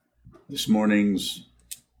This morning's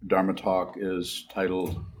Dharma talk is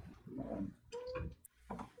titled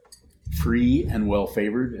Free and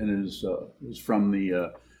Well-Favored, and is from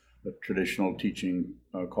the traditional teaching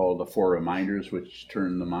called the Four Reminders, which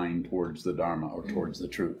turn the mind towards the Dharma or towards the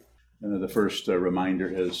truth. And the first reminder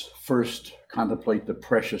is, first, contemplate the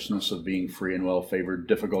preciousness of being free and well-favored,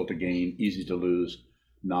 difficult to gain, easy to lose.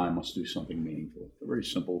 Now I must do something meaningful. A very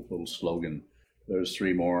simple little slogan. There's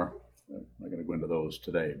three more. I'm not going to go into those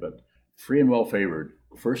today, but free and well-favored.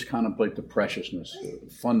 First, contemplate the preciousness,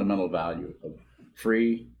 the fundamental value of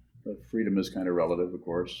free. Freedom is kind of relative, of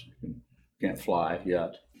course. You can't fly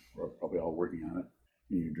yet. We're probably all working on it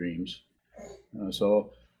in your dreams.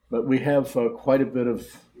 But we have quite a bit of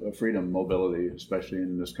freedom, mobility, especially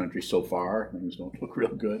in this country so far. Things don't look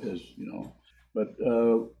real good, as you know. But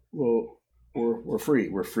we're free.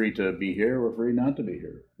 We're free to be here. We're free not to be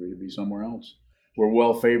here. Free to be somewhere else. We're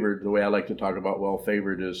well-favored. The way I like to talk about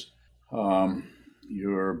well-favored is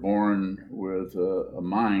you're born with a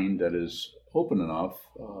mind that is open enough,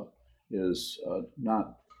 is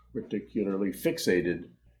not particularly fixated,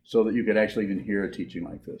 so that you could actually even hear a teaching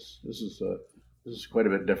like this. This is quite a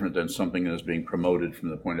bit different than something that is being promoted from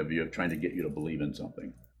the point of view of trying to get you to believe in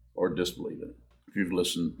something or disbelieve it. If you've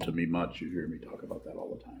listened to me much, you hear me talk about that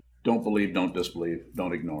all the time. Don't believe, don't disbelieve,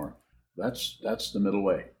 don't ignore. That's the middle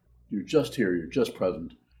way. You're just here, you're just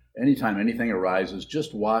present. Anytime anything arises,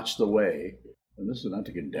 just watch the way, and this is not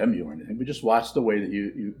to condemn you or anything, but just watch the way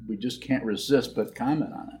that we just can't resist but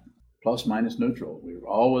comment on it. Plus, minus, neutral. We're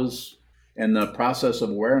always, in the process of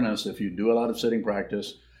awareness, if you do a lot of sitting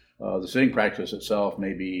practice, the sitting practice itself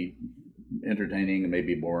may be entertaining, it may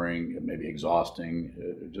be boring, it may be exhausting,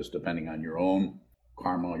 just depending on your own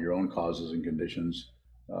karma, your own causes and conditions.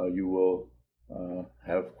 You will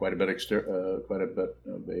have quite a bit of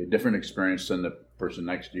a different experience than the person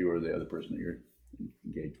next to you or the other person that you're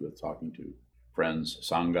engaged with, talking to. Friends,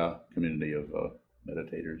 Sangha, community of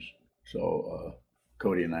meditators. So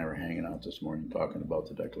Cody and I were hanging out this morning talking about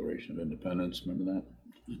the Declaration of Independence. Remember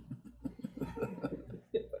that?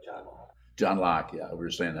 John Locke, yeah, we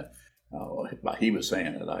were saying that. He was saying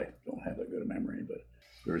it. I don't have that good a memory, but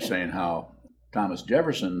we were saying how Thomas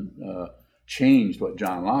Jefferson changed what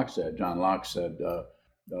John Locke said. John Locke said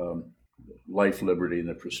life, liberty, and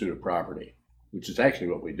the pursuit of property, which is actually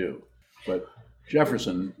what we do. But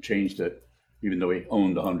Jefferson changed it, even though he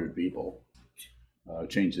owned 100 people,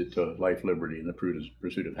 changed it to life, liberty, and the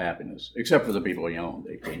pursuit of happiness, except for the people he owned.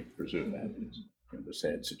 They couldn't pursue happiness. Kind of a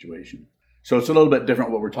sad situation. So it's a little bit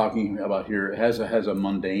different what we're talking about here. It has a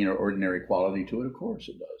mundane or ordinary quality to it. Of course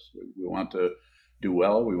it does. We want to do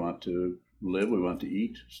well. We want to live. We want to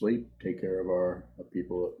eat, sleep, take care of our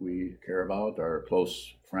people that we care about, our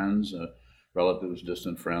close friends, relatives,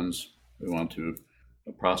 distant friends. We want to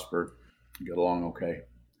prosper, get along okay.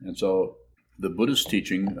 And so the Buddhist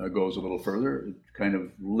teaching goes a little further. It kind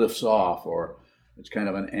of lifts off, or it's kind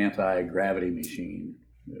of an anti-gravity machine,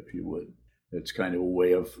 if you would. It's kind of a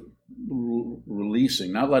way of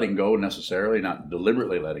releasing, not letting go necessarily, not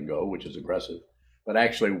deliberately letting go, which is aggressive, but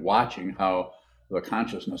actually watching how the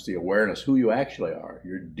consciousness, the awareness, who you actually are,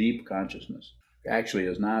 your deep consciousness, actually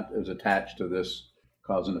is not as attached to this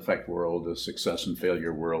cause and effect world, the success and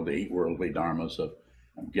failure world, the 8 worldly dharmas of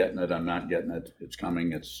I'm getting it, I'm not getting it, it's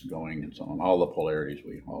coming, it's going, and so on. All the polarities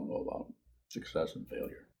we all know about success and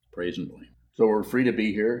failure, praise and blame. So we're free to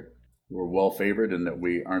be here. We're well-favored in that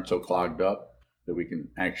we aren't so clogged up, that we can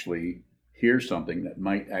actually hear something that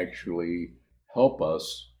might actually help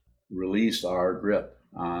us release our grip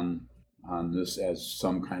on this as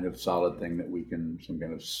some kind of solid thing that we can, some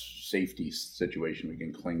kind of safety situation.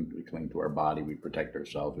 We cling to our body, we protect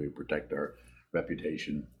ourselves, we protect our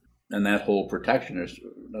reputation. And that whole protection, is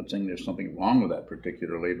not saying there's something wrong with that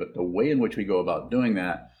particularly, but the way in which we go about doing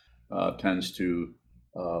that tends to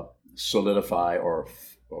solidify or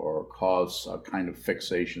cause a kind of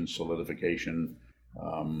fixation, solidification,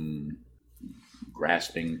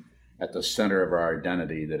 grasping at the center of our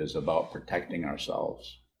identity that is about protecting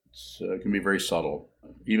ourselves. It can be very subtle.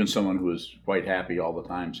 Even someone who is quite happy all the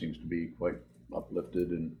time seems to be quite uplifted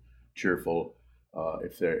and cheerful.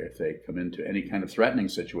 If they come into any kind of threatening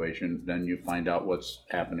situation, then you find out what's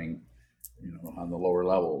happening, on the lower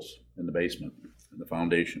levels, in the basement, in the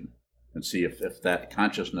foundation, and see if that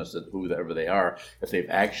consciousness that whoever they are, if they've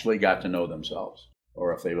actually got to know themselves,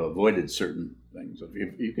 or if they've avoided certain things.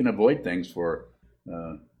 If you can avoid things for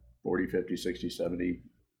 40, 50, 60, 70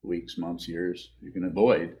 weeks, months, years, you can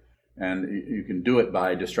avoid, and you can do it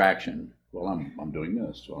by distraction. Well, I'm doing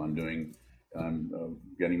this. Well, I'm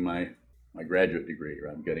getting my graduate degree, or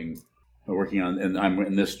I'm getting working on, and I'm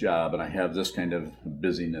in this job, and I have this kind of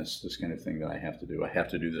busyness, this kind of thing that I have to do. I have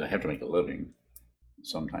to do this. I have to make a living.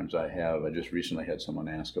 Sometimes I just recently had someone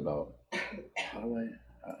ask about, how do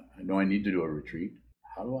I know I need to do a retreat.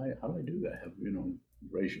 How do I do that? Have,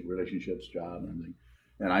 relationships, job, and everything.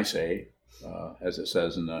 And I say, as it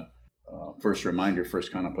says in the first reminder,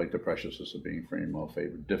 first contemplate the preciousness of being free and well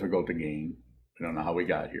favored. Difficult to gain. We don't know how we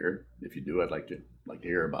got here. If you do, I'd like to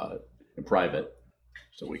hear about it in private,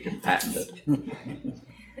 so we can patent it.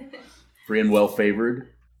 Free and well favored,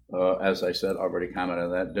 as I said, already commented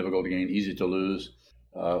on that. Difficult to gain, easy to lose.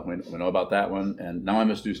 We know about that one. And now I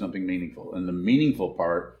must do something meaningful. And the meaningful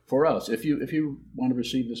part for us, if you want to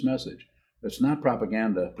receive this message, it's not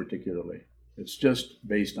propaganda particularly. It's just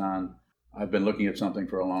based on, I've been looking at something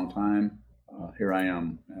for a long time. Here I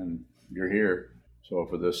am, and you're here. So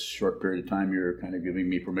for this short period of time, you're kind of giving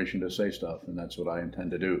me permission to say stuff, and that's what I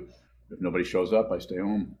intend to do. If nobody shows up, I stay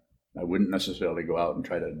home. I wouldn't necessarily go out and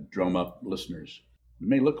try to drum up listeners. It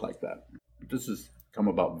may look like that, but this has come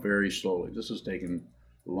about very slowly. This has taken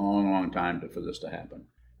a long, long time for this to happen.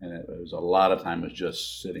 And it was a lot of time was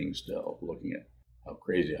just sitting still, looking at how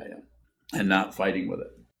crazy I am, and not fighting with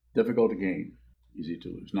it. Difficult to gain, easy to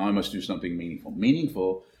lose. Now I must do something meaningful.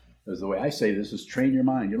 Meaningful is the way I say this, is train your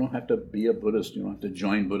mind. You don't have to be a Buddhist. You don't have to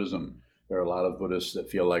join Buddhism. There are a lot of Buddhists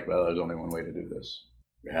that feel like, well, there's only one way to do this.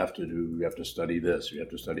 You have to study this, you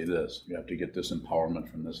have to study this, you have to get this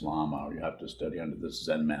empowerment from this Lama, or you have to study under this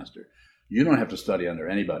Zen master. You don't have to study under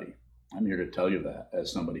anybody. I'm here to tell you that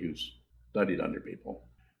as somebody who's studied under people.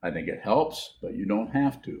 I think it helps, but you don't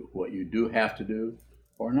have to. What you do have to do,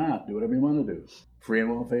 or not, do whatever you want to do. Free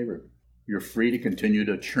and well favored. You're free to continue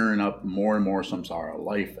to churn up more and more samsara,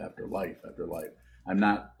 life after life after life. I'm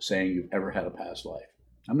not saying you've ever had a past life.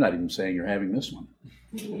 I'm not even saying you're having this one.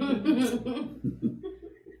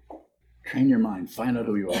 Train your mind, find out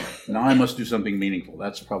who you are. Now I must do something meaningful.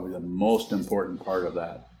 That's probably the most important part of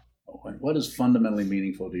that. What is fundamentally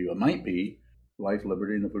meaningful to you? It might be life,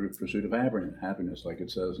 liberty, and the pursuit of happiness, like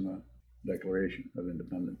it says in the Declaration of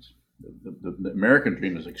Independence. The American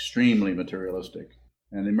dream is extremely materialistic.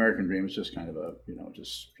 And the American dream is just kind of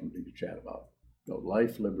just something to chat about. So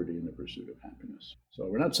life, liberty, and the pursuit of happiness. So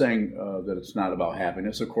we're not saying that it's not about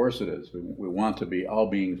happiness. Of course it is. We want to be, all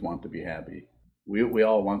beings want to be happy. We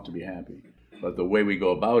all want to be happy. But the way we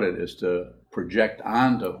go about it is to project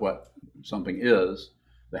onto what something is,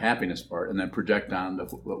 the happiness part, and then project onto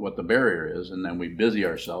what the barrier is, and then we busy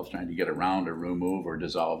ourselves trying to get around or remove or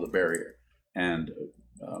dissolve the barrier. And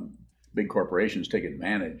big corporations take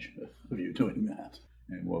advantage of you doing that,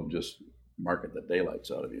 and will just market the daylights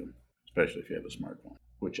out of you, especially if you have a smartphone.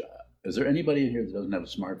 Which, is there anybody in here that doesn't have a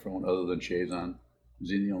smartphone other than Sokuzan? Is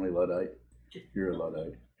he the only Luddite? You're a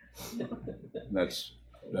Luddite.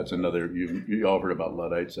 That's another, you all heard about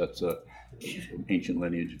Luddites. That's an ancient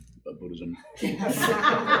lineage of Buddhism. I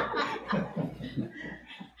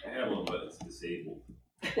have one, but it's disabled.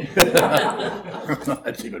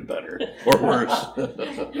 That's even better, or worse.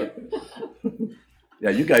 Yeah,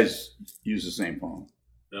 you guys use the same phone.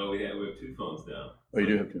 No, we have two phones now. Oh, you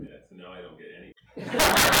do have two? Yeah, so now I don't get any.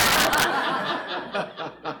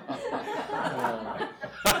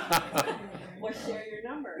 Well, share your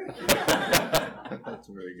number. That's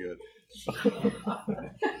very good.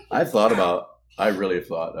 I really have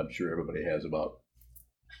thought, I'm sure everybody has, about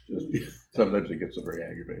just sometimes it gets very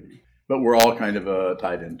aggravating. But we're all kind of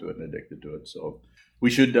tied into it and addicted to it. So we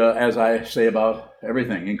should, as I say about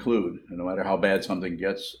everything, include. And no matter how bad something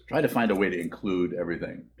gets, try to find a way to include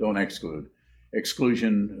everything. Don't exclude.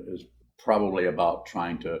 Exclusion is probably about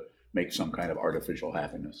trying to make some kind of artificial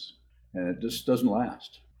happiness. And it just doesn't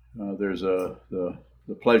last. There's the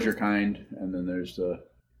pleasure kind, and then there's the,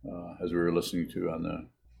 as we were listening to on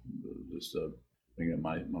this thing that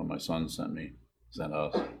one of my sons sent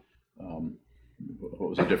us. What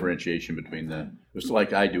was the differentiation between it was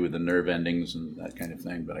like I do with the nerve endings and that kind of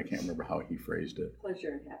thing, but I can't remember how he phrased it.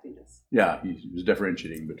 Pleasure and happiness. Yeah, he was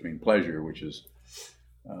differentiating between pleasure, which is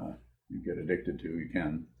you get addicted to, you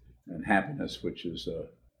can, and happiness, which is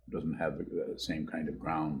doesn't have the same kind of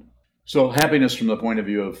ground. So happiness from the point of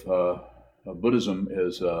view of Buddhism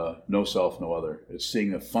is no self, no other. It's seeing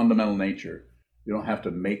the fundamental nature. You don't have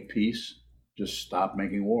to make peace, just stop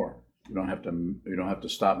making war. You don't have to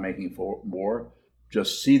stop making war.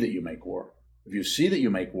 Just see that you make war. If you see that you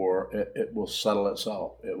make war, it will settle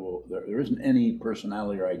itself. There isn't any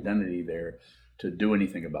personality or identity there to do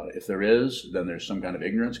anything about it. If there is, then there's some kind of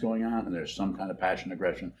ignorance going on, and there's some kind of passion,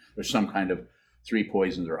 aggression. There's some kind of three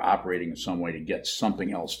poisons are operating in some way to get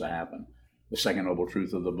something else to happen. The second noble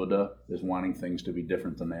truth of the Buddha is wanting things to be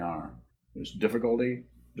different than they are. There's difficulty,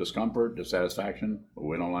 discomfort, dissatisfaction, but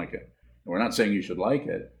we don't like it. We're not saying you should like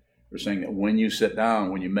it. We're saying that when you sit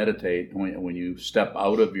down, when you meditate, when you step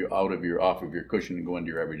off of your cushion and go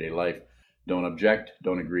into your everyday life, don't object,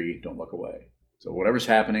 don't agree, don't look away. So whatever's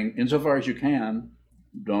happening, insofar as you can,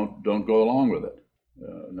 don't go along with it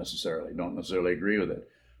necessarily. Don't necessarily agree with it.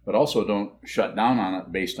 But also don't shut down on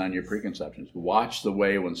it based on your preconceptions. Watch the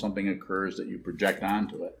way when something occurs that you project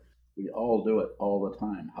onto it. We all do it all the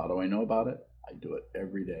time. How do I know about it? I do it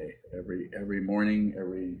every day, every morning,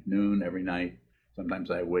 every noon, every night. Sometimes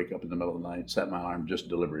I wake up in the middle of the night, set my alarm just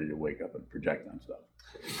deliberately to wake up and project on stuff.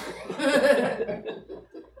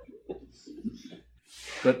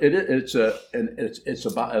 But it's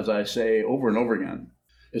about, as I say over and over again,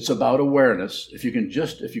 it's about awareness. If you could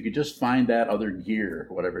just find that other gear,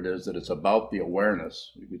 whatever it is, that it's about the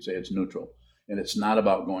awareness, you could say it's neutral. And it's not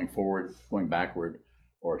about going forward, going backward,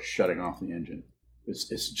 or shutting off the engine.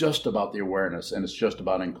 It's just about the awareness, and it's just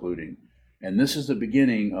about including. And this is the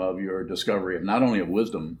beginning of your discovery of not only of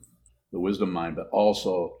wisdom, the wisdom mind, but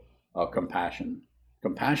also compassion.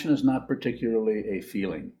 Compassion is not particularly a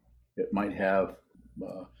feeling. It might have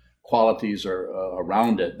qualities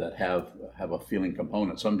around it that have a feeling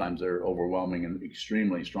component. Sometimes they're overwhelming and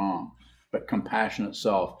extremely strong. But compassion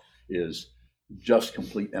itself is just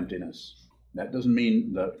complete emptiness. That doesn't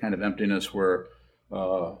mean the kind of emptiness where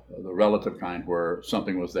the relative kind where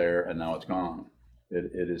something was there and now it's gone.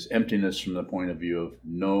 It is emptiness from the point of view of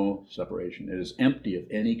no separation. It is empty of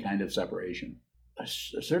any kind of separation.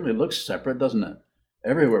 It certainly looks separate, doesn't it?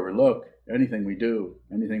 Everywhere we look, anything we do,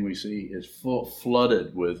 anything we see is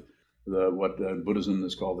flooded with what Buddhism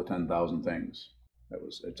is called the 10,000 things.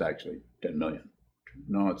 It's actually 10 million.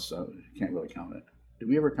 No, you can't really count it. Did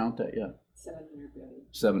we ever count that yet? 700 billion.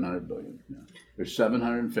 700 billion. Yeah. There's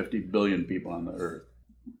 750 billion people on the earth.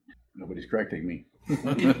 Nobody's correcting me.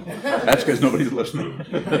 That's because nobody's listening.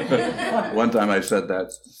 One time I said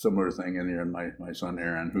that similar thing in here, and my son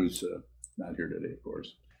Aaron, who's not here today, of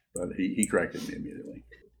course, but he corrected me immediately.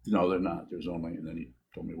 No, they're not. There's only, and then he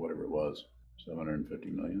told me whatever it was, 750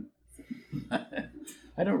 million.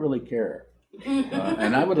 I don't really care.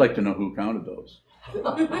 And I would like to know who counted those.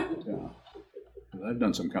 Yeah. I've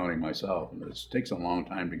done some counting myself, and it takes a long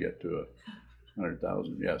time to get to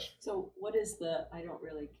 100,000. Yes. So what is the I don't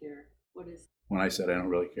really care? What is? When I said I don't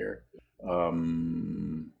really care, I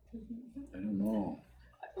don't know.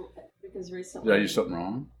 Because recently. Did I do something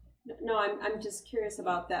wrong? No, I'm just curious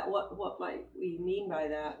about that. What might we mean by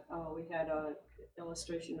that? We had an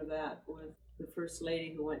illustration of that with the first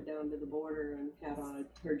lady who went down to the border and had on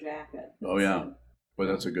her jacket. Oh yeah. Well,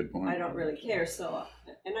 that's a good point. I don't really care, so,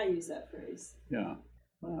 and I use that phrase. Yeah.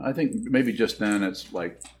 I think maybe just then it's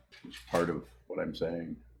like it's part of what I'm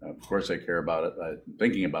saying. Of course I care about it. I'm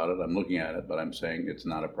thinking about it. I'm looking at it, but I'm saying it's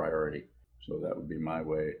not a priority. So that would be my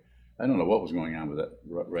way. I don't know what was going on with that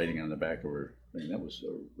writing on the back of her thing. That was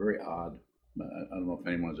very odd. I don't know if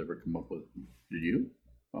anyone's ever come up with. Did you?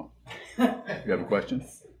 Oh. You have a question?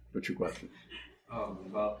 What's your question?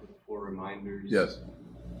 About the 4 reminders. Yes.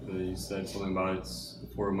 You said something about it's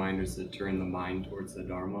the 4 reminders that turn the mind towards the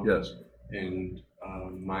Dharma. Yes. And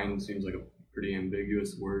mind seems like a pretty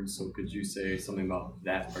ambiguous word, so could you say something about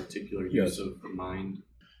that particular use of the mind?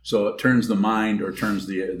 So it turns the mind or turns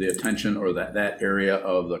the attention or that area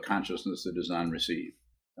of the consciousness that is on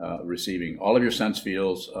receiving. All of your sense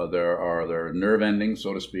fields, there are nerve endings,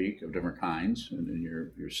 so to speak, of different kinds,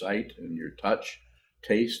 in your sight and your touch,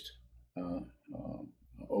 taste,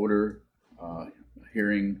 odor,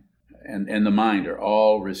 hearing, and the mind are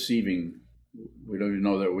all receiving. We don't even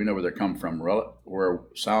know that we know where they come from, where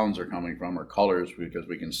sounds are coming from, or colors, because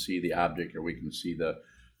we can see the object or we can see the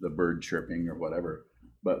bird chirping or whatever.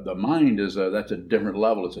 But the mind that's a different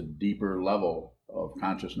level. It's a deeper level of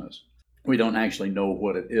consciousness. We don't actually know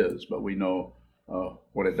what it is, but we know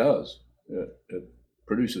what it does. It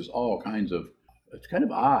produces all kinds of. It's kind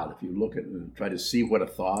of odd if you look at it and try to see what a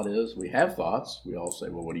thought is. We have thoughts. We all say,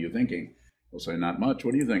 "Well, what are you thinking?" We'll say, "Not much.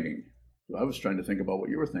 What are you thinking?" So I was trying to think about what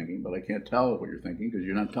you were thinking, but I can't tell what you're thinking because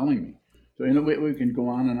you're not telling me. So we can go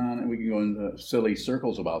on, and we can go in silly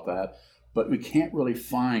circles about that, but we can't really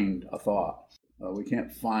find a thought. We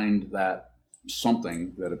can't find that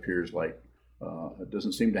something that appears like it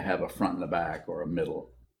doesn't seem to have a front and a back or a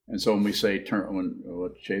middle. And so when we say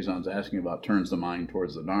what Chazon's asking about turns the mind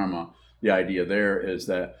towards the Dharma, the idea there is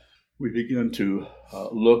that we begin to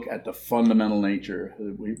look at the fundamental nature.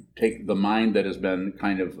 We take the mind that has been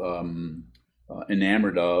kind of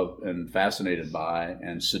enamored of and fascinated by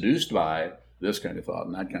and seduced by this kind of thought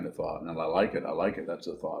and that kind of thought. And I like it, that's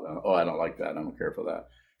a thought. Oh, I don't like that, I don't care for that.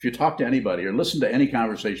 If you talk to anybody or listen to any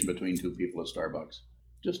conversation between 2 people at Starbucks,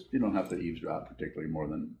 you don't have to eavesdrop particularly more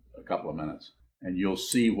than a couple of minutes. and you'll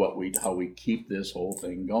see how we keep this whole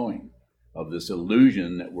thing going, of this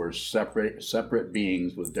illusion that we're separate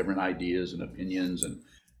beings with different ideas and opinions,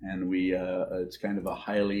 and we it's kind of a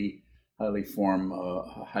highly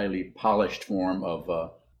polished form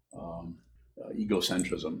of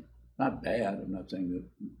egocentrism. Not bad. I'm not saying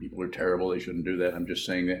that people are terrible, they shouldn't do that. I'm just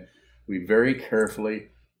saying that we very carefully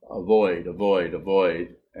avoid,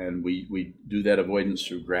 and we do that avoidance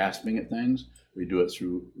through grasping at things. We do it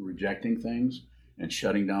through rejecting things and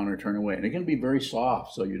shutting down or turning away. And it can be very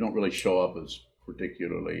soft, so you don't really show up as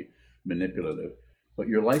particularly manipulative. But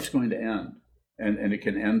your life's going to end, and it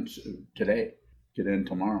can end today. It could end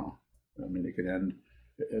tomorrow. I mean, it could end,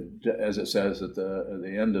 as it says at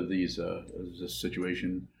the end of this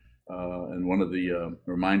situation. And one of the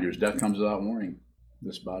reminders, death comes without warning.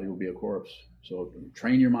 This body will be a corpse. So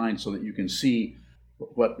train your mind so that you can see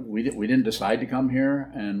what we didn't decide to come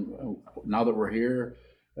here, and now that we're here,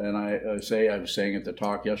 and I was saying at the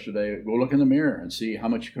talk yesterday, go look in the mirror and see how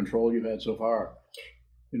much control you've had so far.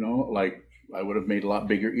 You know, like I would have made a lot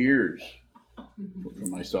bigger ears for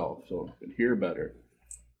myself so I could hear better.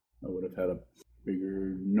 I would have had a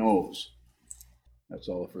bigger nose. That's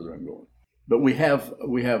all the further I'm going. But we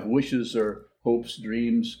have wishes or hopes,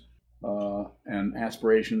 dreams, and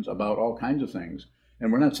aspirations about all kinds of things.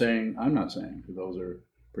 And I'm not saying that those are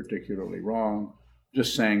particularly wrong.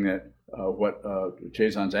 Just saying that what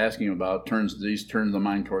Chazan's asking about turns the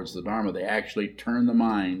mind towards the Dharma. They actually turn the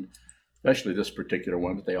mind, especially this particular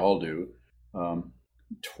one, but they all do,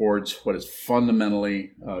 towards what is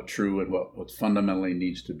fundamentally true and what fundamentally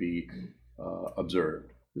needs to be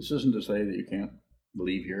observed. This isn't to say that you can't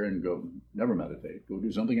leave here and go never meditate. Go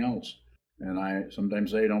do something else. And I sometimes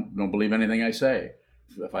say, don't believe anything I say.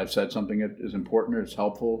 If I've said something that is important or it's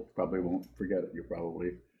helpful, probably won't forget it. You'll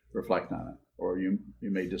probably reflect on it, or you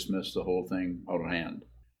may dismiss the whole thing out of hand.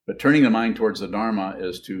 But turning the mind towards the Dharma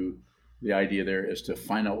the idea there is to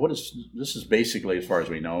find out this is basically, as far as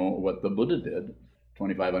we know, what the Buddha did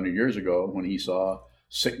 2,500 years ago when he saw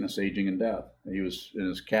sickness, aging, and death. He was in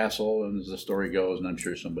his castle, and as the story goes, and I'm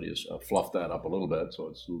sure somebody has fluffed that up a little bit, so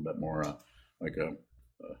it's a little bit more like a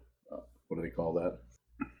what do they call that?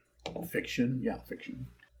 Fiction? Yeah, fiction.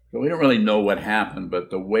 So we don't really know what happened, but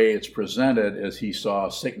the way it's presented is he saw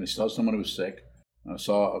sickness. He saw someone who was sick,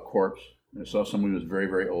 saw a corpse, and saw someone who was very,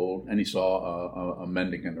 very old, and he saw a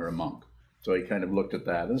mendicant or a monk. So he kind of looked at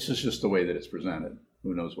that. This is just the way that it's presented.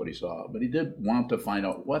 Who knows what he saw? But he did want to find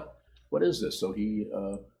out what is this. So he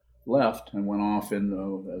left and went off as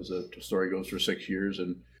the story goes, for 6 years,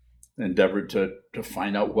 and endeavored to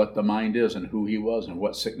find out what the mind is and who he was and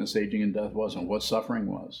what sickness, aging, and death was and what suffering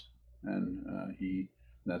was. And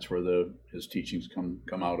that's where his teachings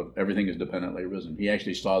come out of. Everything is dependently arisen. He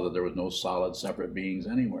actually saw that there was no solid separate beings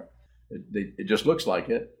anywhere. It just looks like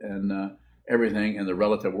it, and everything in the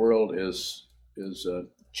relative world is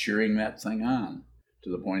cheering that thing on to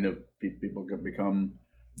the point of people can become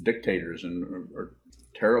dictators or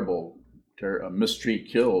mistreat,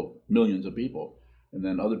 kill millions of people. And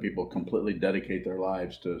then other people completely dedicate their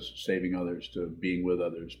lives to saving others, to being with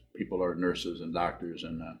others. People are nurses and doctors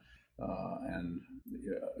and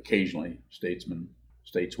occasionally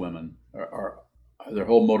stateswomen are their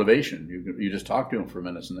whole motivation. You just talk to them for a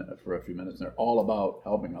few minutes, and they're all about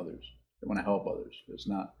helping others. They want to help others. It's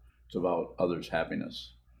about others'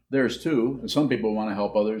 happiness. Theirs too, and some people want to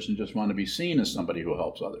help others and just want to be seen as somebody who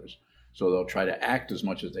helps others. So they'll try to act as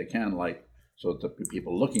much as they can, so that the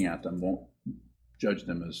people looking at them won't judge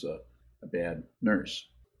them as a bad nurse.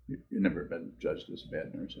 You've never been judged as a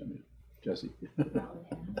bad nurse, have you, Jesse?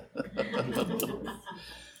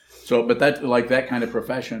 So, but that kind of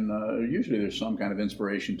profession, usually there's some kind of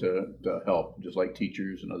inspiration to help, just like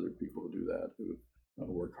teachers and other people who do that, who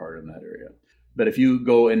work hard in that area. But if you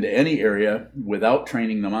go into any area without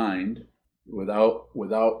training the mind, without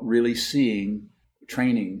really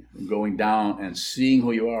training, going down and seeing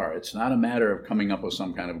who you are, it's not a matter of coming up with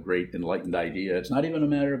some kind of great enlightened idea. It's not even a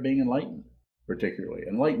matter of being enlightened, particularly.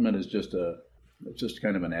 Enlightenment is just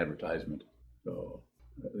kind of an advertisement. So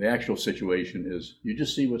the actual situation is you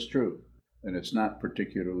just see what's true, and it's not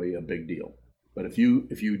particularly a big deal. But if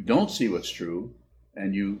you don't see what's true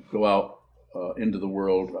and you go out into the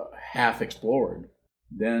world half explored,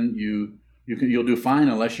 then you'll do fine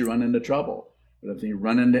unless you run into trouble. But if you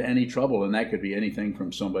run into any trouble, and that could be anything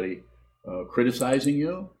from somebody criticizing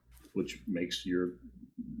you, which makes your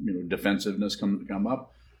defensiveness come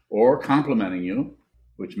up, or complimenting you,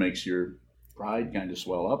 which makes your pride kind of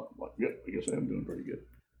swell up. Like, yeah, I guess I'm doing pretty good.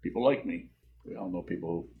 People like me. We all know people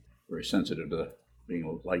who are very sensitive to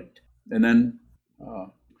being liked. And then,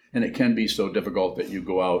 and it can be so difficult that you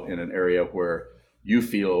go out in an area where you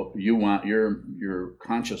feel you want your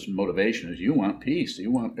conscious motivation is you want peace.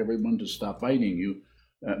 You want everyone to stop fighting.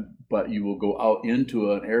 But you will go out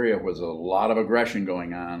into an area where there's a lot of aggression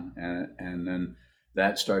going on, and then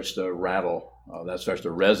that starts to rattle. That starts to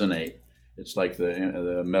resonate. It's like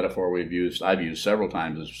the metaphor I've used several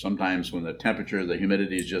times is sometimes when the temperature, the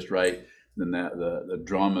humidity is just right, then the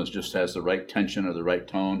drum just has the right tension or the right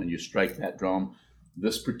tone, and you strike that drum.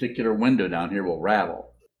 This particular window down here will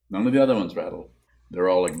rattle. None of the other ones rattle. They're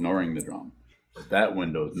all ignoring the drum. But that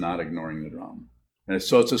window is not ignoring the drum. And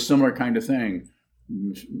so it's a similar kind of thing.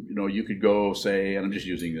 You could go, say, and I'm just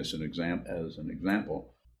using this as an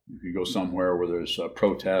example. You could go somewhere where there's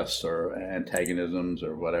protests or antagonisms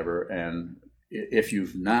or whatever, and if you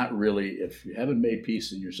haven't made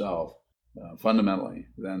peace in yourself fundamentally,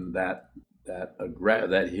 then that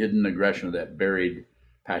hidden aggression, or that buried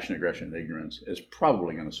passion, aggression, and ignorance is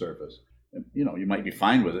probably going to surface. You might be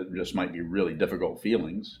fine with it; it just might be really difficult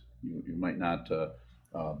feelings. You might not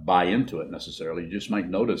buy into it necessarily. You just might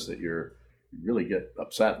notice that you really get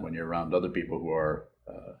upset when you're around other people who are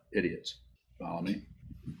idiots. Follow me?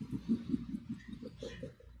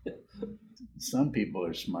 Some people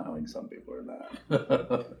are smiling, some people are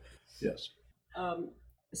not. Yes.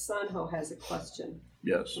 Sanho has a question.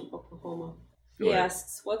 Yes. From Oklahoma. Go He ahead.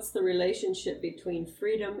 asks, what's the relationship between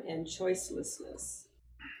freedom and choicelessness?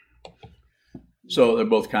 So they're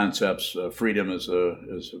both concepts. Freedom is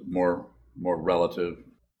more relative,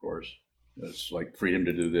 of course. It's like freedom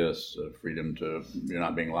to do this, freedom to, you're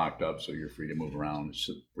not being locked up, so you're free to move around. It's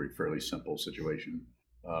a fairly simple situation,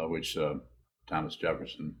 which Thomas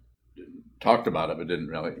Jefferson talked about it, but didn't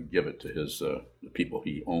really give it to the people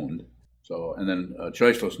he owned. So, and then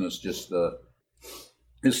choicelessness just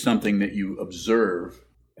is something that you observe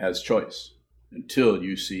as choice until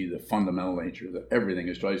you see the fundamental nature that everything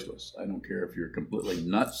is choiceless. I don't care if you're completely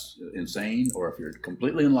nuts, insane, or if you're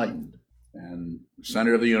completely enlightened and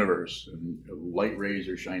center of the universe, and light rays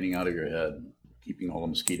are shining out of your head, keeping all the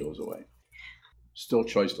mosquitoes away. Still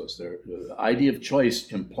choiceless. The idea of choice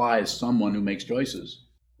implies someone who makes choices.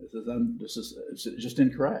 It's just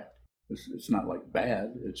incorrect. It's not like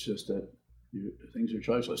bad. It's just that things are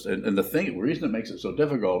choiceless. And the reason it makes it so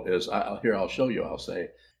difficult is, I'll show you. I'll say,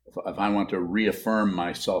 if I want to reaffirm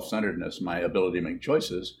my self-centeredness, my ability to make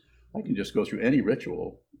choices, I can just go through any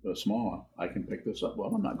ritual, small. I can pick this up.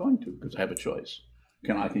 Well, I'm not going to, because I have a choice.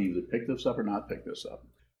 I can either pick this up or not pick this up.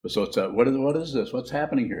 So it's what is this? What's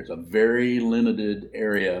happening here? It's a very limited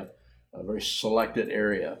area, a very selected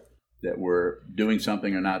area that we're doing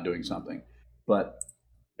something or not doing something. But,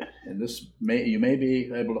 and you may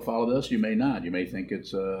be able to follow this, you may not. You may think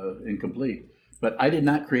it's incomplete. But I did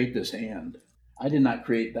not create this hand. I did not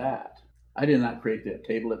create that. I did not create that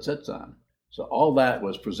table it sits on. So all that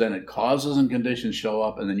was presented. Causes and conditions show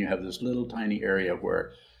up, and then you have this little tiny area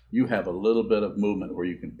where you have a little bit of movement where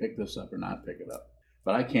you can pick this up or not pick it up.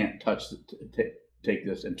 But I can't take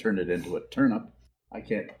this and turn it into a turnip. I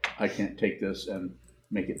can't take this and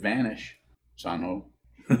make it vanish. Sanho.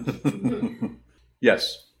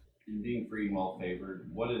 Yes. In being free and well favored,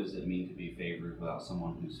 what does it mean to be favored without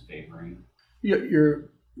someone who's favoring? We're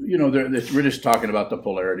just talking about the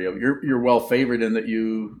polarity of you're well favored in that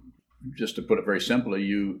you, just to put it very simply,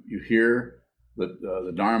 you hear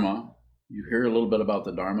the Dharma, you hear a little bit about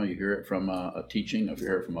the Dharma, you hear it from a teaching, you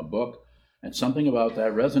hear it from a book, and something about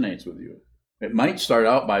that resonates with you. It might start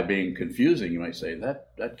out by being confusing. You might say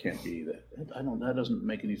that can't be that. That doesn't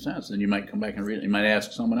make any sense. Then you might come back and read it. You might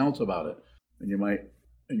ask someone else about it, and you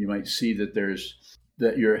might see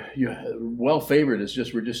that you're well favored.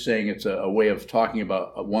 We're just saying it's a way of talking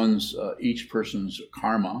about each person's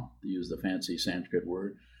karma, to use the fancy Sanskrit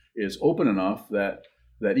word, is open enough that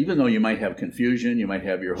even though you might have confusion, you might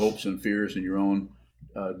have your hopes and fears and your own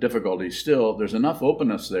difficulties, still there's enough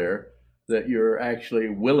openness there that you're actually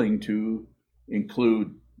willing to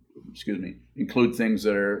include things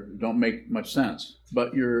that don't make much sense.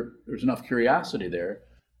 But there's enough curiosity there.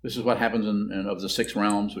 This is what happens in of the 6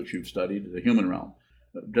 realms which you've studied, the human realm.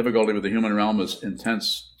 The difficulty with the human realm is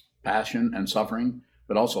intense passion and suffering,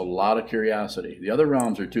 but also a lot of curiosity. The other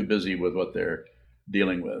realms are too busy with what they're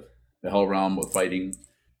dealing with. The hell realm with fighting,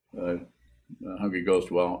 hungry ghost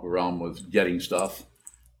realm with getting stuff,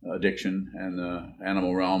 addiction, and the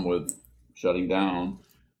animal realm with shutting down,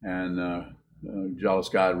 and jealous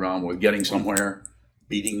God realm with getting somewhere,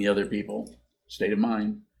 beating the other people, state of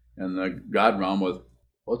mind, and the God realm with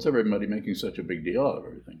what's everybody making such a big deal out of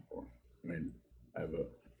everything for? I mean,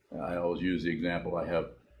 I always use the example. I have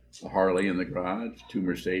a Harley in the garage, 2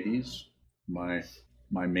 Mercedes. My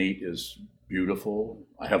mate is beautiful.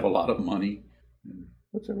 I have a lot of money. And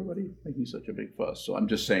What's everybody making such a big fuss? So I'm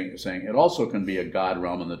just saying it also can be a God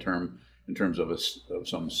realm in terms of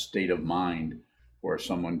some state of mind where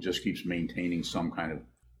someone just keeps maintaining some kind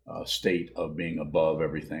of state of being above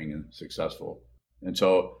everything and successful. And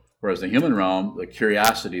so, whereas the human realm, the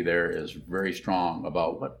curiosity there is very strong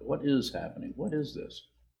about what is happening? What is this?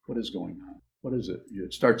 What is going on? What is it?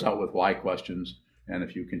 It starts out with why questions, and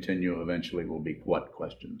if you continue, eventually will be what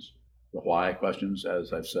questions. The why questions,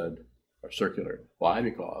 as I've said, are circular. Why?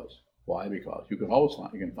 Because. Why? Because. You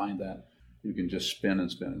can find that. You can just spin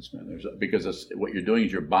and spin and spin. Because what you're doing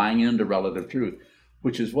is you're buying into relative truth,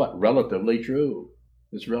 which is what? Relatively true.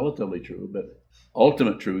 It's relatively true, but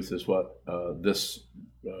ultimate truth is what this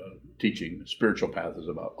teaching, spiritual path, is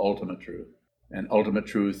about. Ultimate truth. And ultimate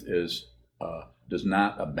truth does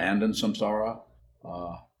not abandon samsara,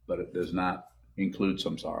 but it does not include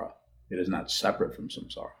samsara. It is not separate from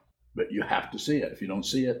samsara. But you have to see it. If you don't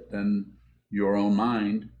see it, then your own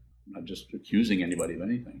mind, I'm not just accusing anybody of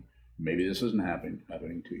anything. Maybe this isn't happening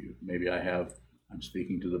to you. Maybe I'm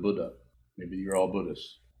speaking to the Buddha. Maybe you're all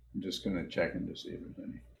Buddhists. I'm just going to check in to see if there's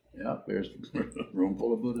any. Yeah, there's a room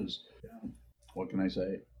full of Buddhists. Yeah. What can I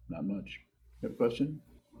say? Not much. You have a question?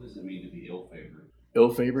 What does it mean to be ill-favored?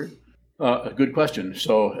 Ill-favored? A good question.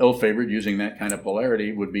 So ill-favored, using that kind of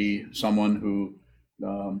polarity, would be someone who,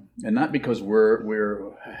 and not because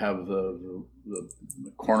we're have the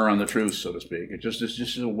corner on the truth, so to speak. It's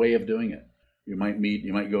just a way of doing it. You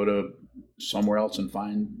might go to somewhere else and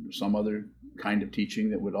find some other kind of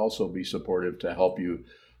teaching that would also be supportive to help you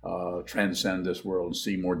transcend this world and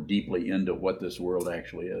see more deeply into what this world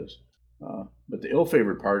actually is. But the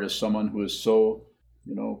ill-favored part is someone who is so,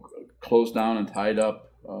 closed down and tied up.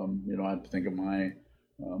 I think of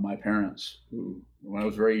my parents, who, when I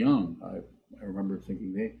was very young, I remember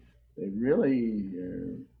thinking they really,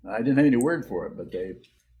 I didn't have any word for it, but they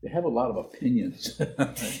have a lot of opinions.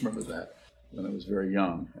 I remember that when I was very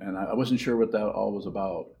young, and I wasn't sure what that all was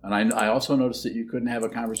about. And I also noticed that you couldn't have a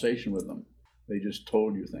conversation with them. They just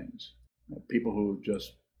told you things. People who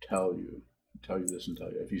just tell you this and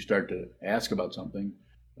tell you. If you start to ask about something,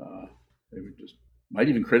 they would just might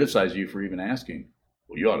even criticize you for even asking.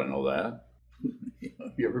 Well, you ought to know that.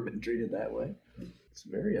 Have you ever been treated that way? It's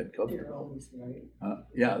very uncomfortable. They're always right.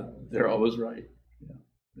 Yeah, they're always right. Yeah.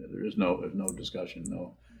 There's no discussion.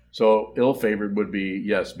 No. So ill-favored would be,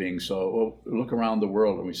 yes, being so. Well, look around the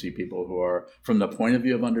world and we see people who are, from the point of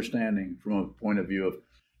view of understanding, from a point of view of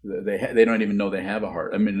they don't even know they have a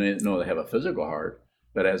heart. I mean, they know they have a physical heart,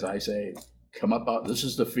 but as I say, come up out. This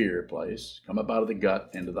is the fear place. Come up out of the gut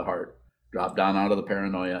into the heart. Drop down out of the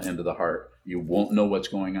paranoia into the heart. You won't know what's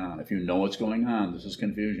going on. If you know what's going on, this is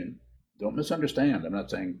confusion. Don't misunderstand. I'm not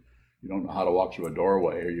saying you don't know how to walk through a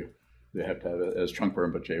doorway, or they have to have, as Trungpa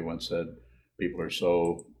Rinpoche once said, people are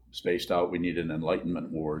so spaced out, we need an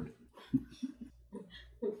enlightenment ward.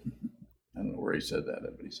 I don't know where he said that,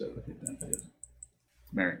 but he said it.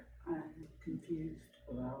 Mary. I'm confused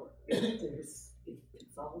about if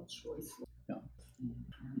it's all choice. Yeah.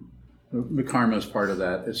 The karma is part of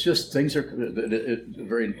that. It's just things are, the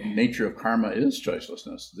very nature of karma is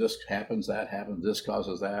choicelessness. This happens, that happens, this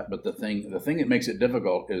causes that. But the thing that makes it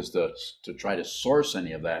difficult is to try to source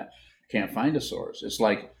any of that. You can't find a source. It's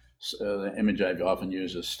like the image I've often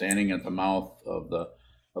used is standing at the mouth of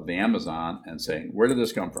the Amazon and saying, where did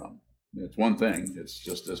this come from? It's one thing. It's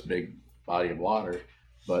just this big body of water.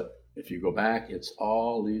 But if you go back, it's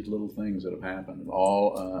all these little things that have happened.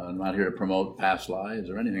 I'm not here to promote past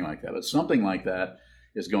lives or anything like that, but something like that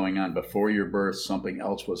is going on. Before your birth, something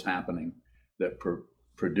else was happening that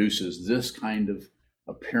produces this kind of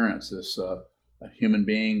appearance, this a human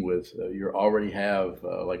being with, you already have,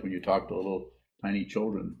 like when you talk to little tiny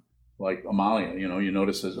children, like Amalia, you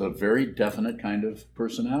notice there's a very definite kind of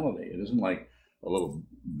personality. It isn't like a little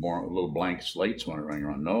blank slates running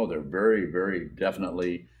around. No, they're very, very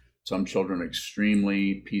definitely. Some children are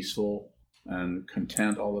extremely peaceful and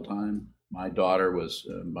content all the time. My daughter was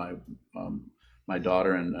my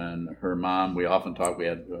daughter and her mom. We often talked. We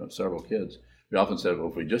had several kids. We often said, well,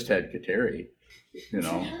 if we just had Kateri,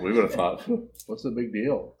 we would have thought, what's the big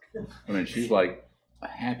deal? I mean, she's like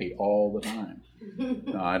happy all the time.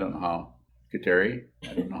 No, I don't know how. Kateri,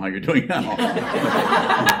 I don't know how you're doing now.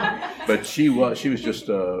 But she was just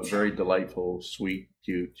very delightful, sweet,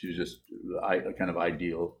 cute. She was just kind of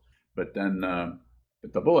ideal. But then,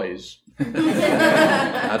 but the boys,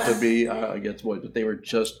 not to be against boys, but they were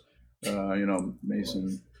just,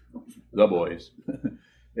 Mason, the boys,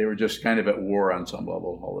 they were just kind of at war on some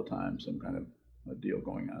level all the time, some kind of a deal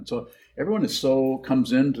going on. So everyone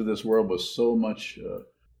comes into this world with so much,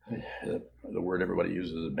 the word everybody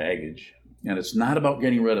uses is baggage. And it's not about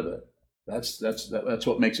getting rid of it. That's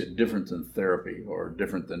what makes it different than therapy, or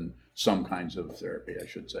different than some kinds of therapy, I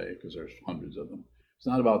should say, because there's hundreds of them. It's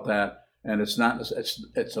not about that, and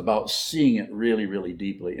it's about seeing it really, really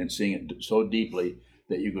deeply, and seeing it so deeply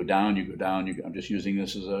that you go down. I'm just using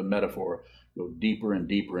this as a metaphor. Go deeper and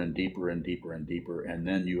deeper and deeper and deeper and deeper, and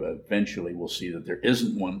then you eventually will see that there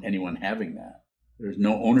isn't anyone having that. There's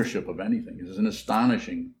no ownership of anything. It's an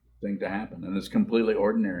astonishing thing to happen, and it's completely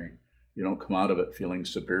ordinary. You don't come out of it feeling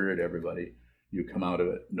superior to everybody. You come out of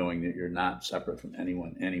it knowing that you're not separate from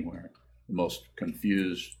anyone, anywhere. The most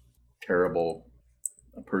confused, terrible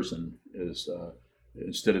person is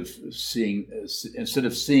instead of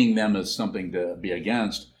seeing them as something to be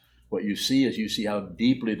against, what you see is you see how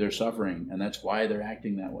deeply they're suffering, and that's why they're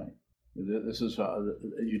acting that way. This is how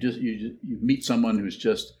you meet someone who's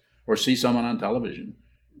just, or see someone on television,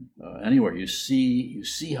 anywhere. You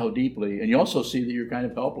see how deeply, and you also see that you're kind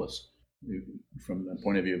of helpless from the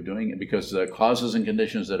point of view of doing it, because the causes and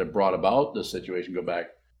conditions that have brought about this situation go back,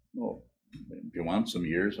 well, if you want some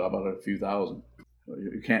years, how about a few thousand?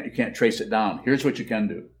 You can't trace it down. Here's what you can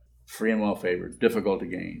do: free and well favored, difficult to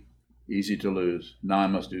gain, easy to lose. Now I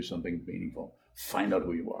must do something meaningful. Find out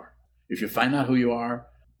who you are. If you find out who you are,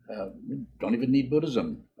 don't even need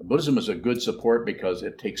Buddhism. Buddhism is a good support because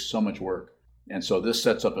it takes so much work. And so this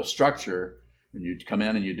sets up a structure, and you come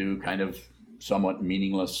in and you do kind of somewhat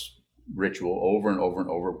meaningless ritual over and over and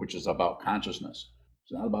over, which is about consciousness.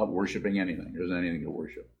 It's not about worshiping anything. There isn't anything to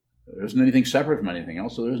worship. There isn't anything separate from anything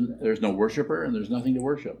else, so there's no worshiper and there's nothing to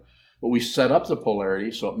worship. But we set up the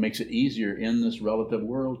polarity so it makes it easier in this relative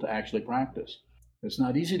world to actually practice. It's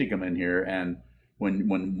not easy to come in here, and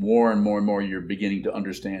when more and more and more you're beginning to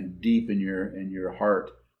understand deep in your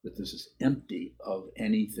heart that this is empty of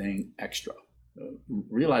anything extra.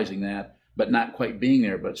 Realizing that, but not quite being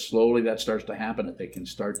there, but slowly that starts to happen. It can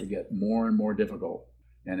start to get more and more difficult,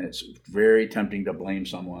 and it's very tempting to blame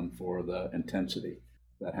someone for the intensity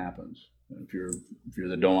that happens. If you're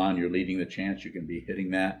the Doan, you're leading the chant, you can be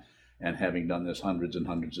hitting that, and having done this hundreds and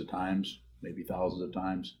hundreds of times, maybe thousands of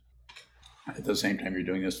times. At the same time you're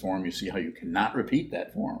doing this form, you see how you cannot repeat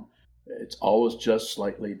that form. It's always just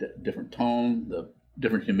slightly different tone, the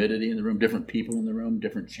different humidity in the room, different people in the room,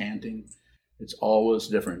 different chanting. It's always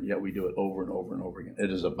different, yet we do it over and over and over again.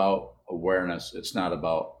 It is about awareness. It's not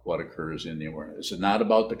about what occurs in the awareness. It's not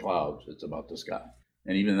about the clouds. It's about the sky.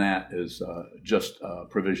 And even that is just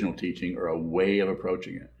provisional teaching, or a way of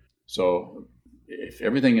approaching it. So if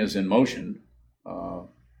everything is in motion,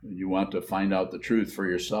 you want to find out the truth for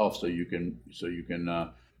yourself, so you can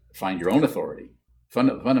find your own authority.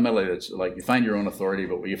 Fundamentally, it's like you find your own authority,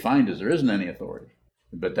 but what you find is there isn't any authority.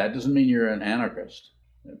 But that doesn't mean you're an anarchist.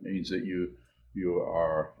 It means that you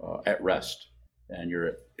are at rest and you're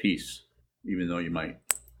at peace, even though you might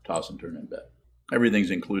toss and turn in bed. Everything's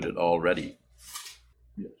included already.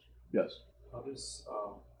 Yes. How does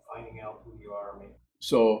finding out who you are mean?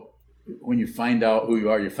 So when you find out who you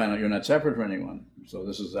are, you find out you're not separate from anyone. So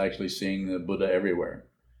this is actually seeing the Buddha everywhere.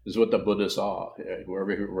 This is what the Buddha saw.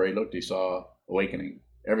 Where he looked, he saw awakening.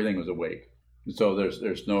 Everything was awake. And so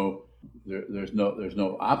there's no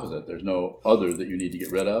opposite. There's no other that you need to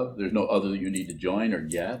get rid of. There's no other that you need to join or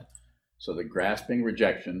get. So the grasping,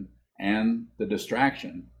 rejection, and the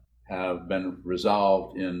distraction have been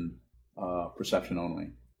resolved in perception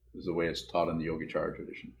only. This is the way it's taught in the Yogacara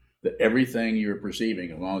tradition. That everything you're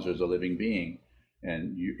perceiving, as long as there's a living being,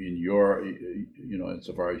 and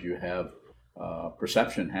insofar as you have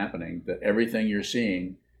perception happening, that everything you're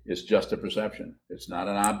seeing is just a perception. It's not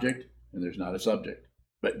an object, and there's not a subject.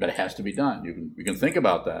 But it has to be done. You can think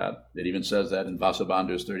about that. It even says that in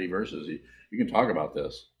Vasubandhu's 30 verses. You can talk about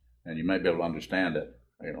this, and you might be able to understand it.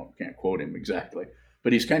 I can't quote him exactly,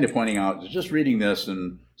 but he's kind of pointing out, just reading this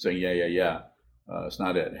and saying, yeah. It's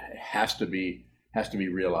not it. It has to be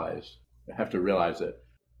realized. You have to realize that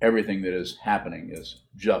everything that is happening is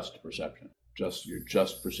just perception. You're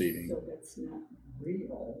just perceiving. So that's not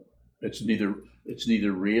real. It's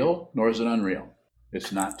neither real nor is it unreal.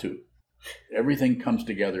 It's not two. Everything comes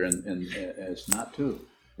together and it's not two.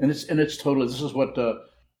 And it's totally. This is what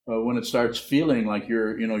when it starts feeling like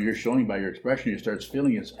you're showing by your expression, you starts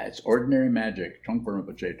feeling it's ordinary magic. Trungpa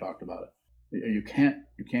Rinpoche talked about it. You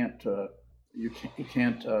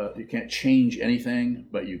can't change anything,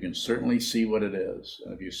 but you can certainly see what it is.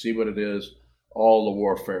 And if you see what it is, all the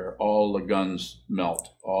warfare, all the guns melt,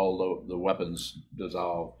 all the weapons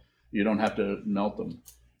dissolve. You don't have to melt them.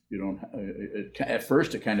 You don't. At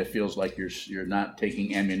first, it kind of feels like you're not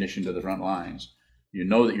taking ammunition to the front lines. You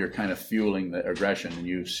know that you're kind of fueling the aggression, and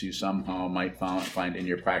you somehow might find in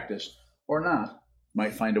your practice, or not,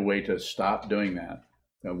 might find a way to stop doing that.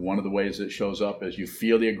 And one of the ways it shows up is you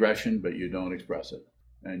feel the aggression, but you don't express it,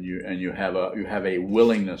 and you have a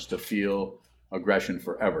willingness to feel aggression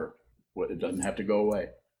forever. It doesn't have to go away.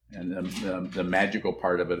 And the magical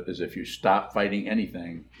part of it is if you stop fighting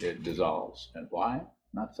anything, it dissolves. And why?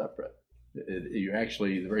 Not separate. You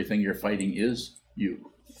actually, the very thing you're fighting is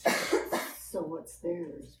you. So what's there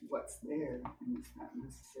is what's there, and it's not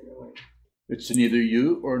necessarily. It's neither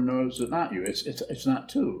you or nor is it not you. It's not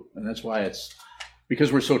two, and that's why it's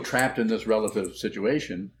because we're so trapped in this relative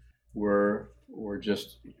situation. We're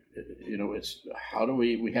just, it's how do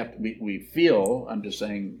we feel. I'm just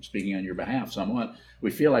saying, speaking on your behalf, somewhat.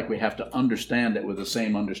 We feel like we have to understand it with the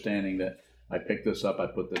same understanding that I picked this up, I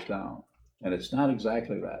put this down, and it's not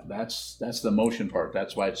exactly that. That's the motion part.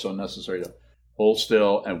 That's why it's so necessary to hold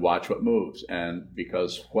still and watch what moves, and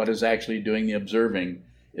because what is actually doing the observing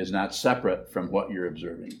is not separate from what you're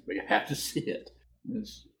observing, but you have to see it.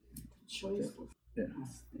 It's, Choice. Yeah.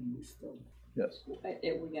 Still. Yes. We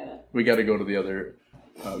gotta. We got to go to the other.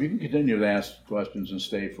 You can continue to ask questions and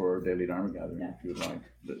stay for daily Dharma gathering if you would like.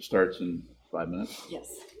 It starts in 5 minutes. Yes.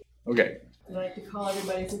 Okay. I'd like to call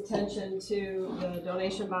everybody's attention to the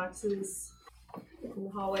donation boxes in the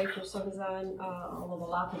hallway for Sokuzan. Although the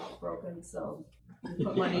lock is broken, so you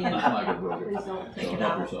put money in. Please don't take it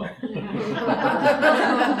out.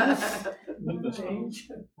 Change.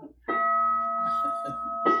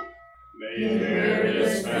 May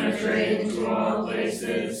this penetrate into all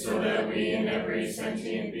places, so that we and every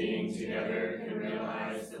sentient being together can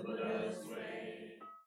realize the Buddha's way.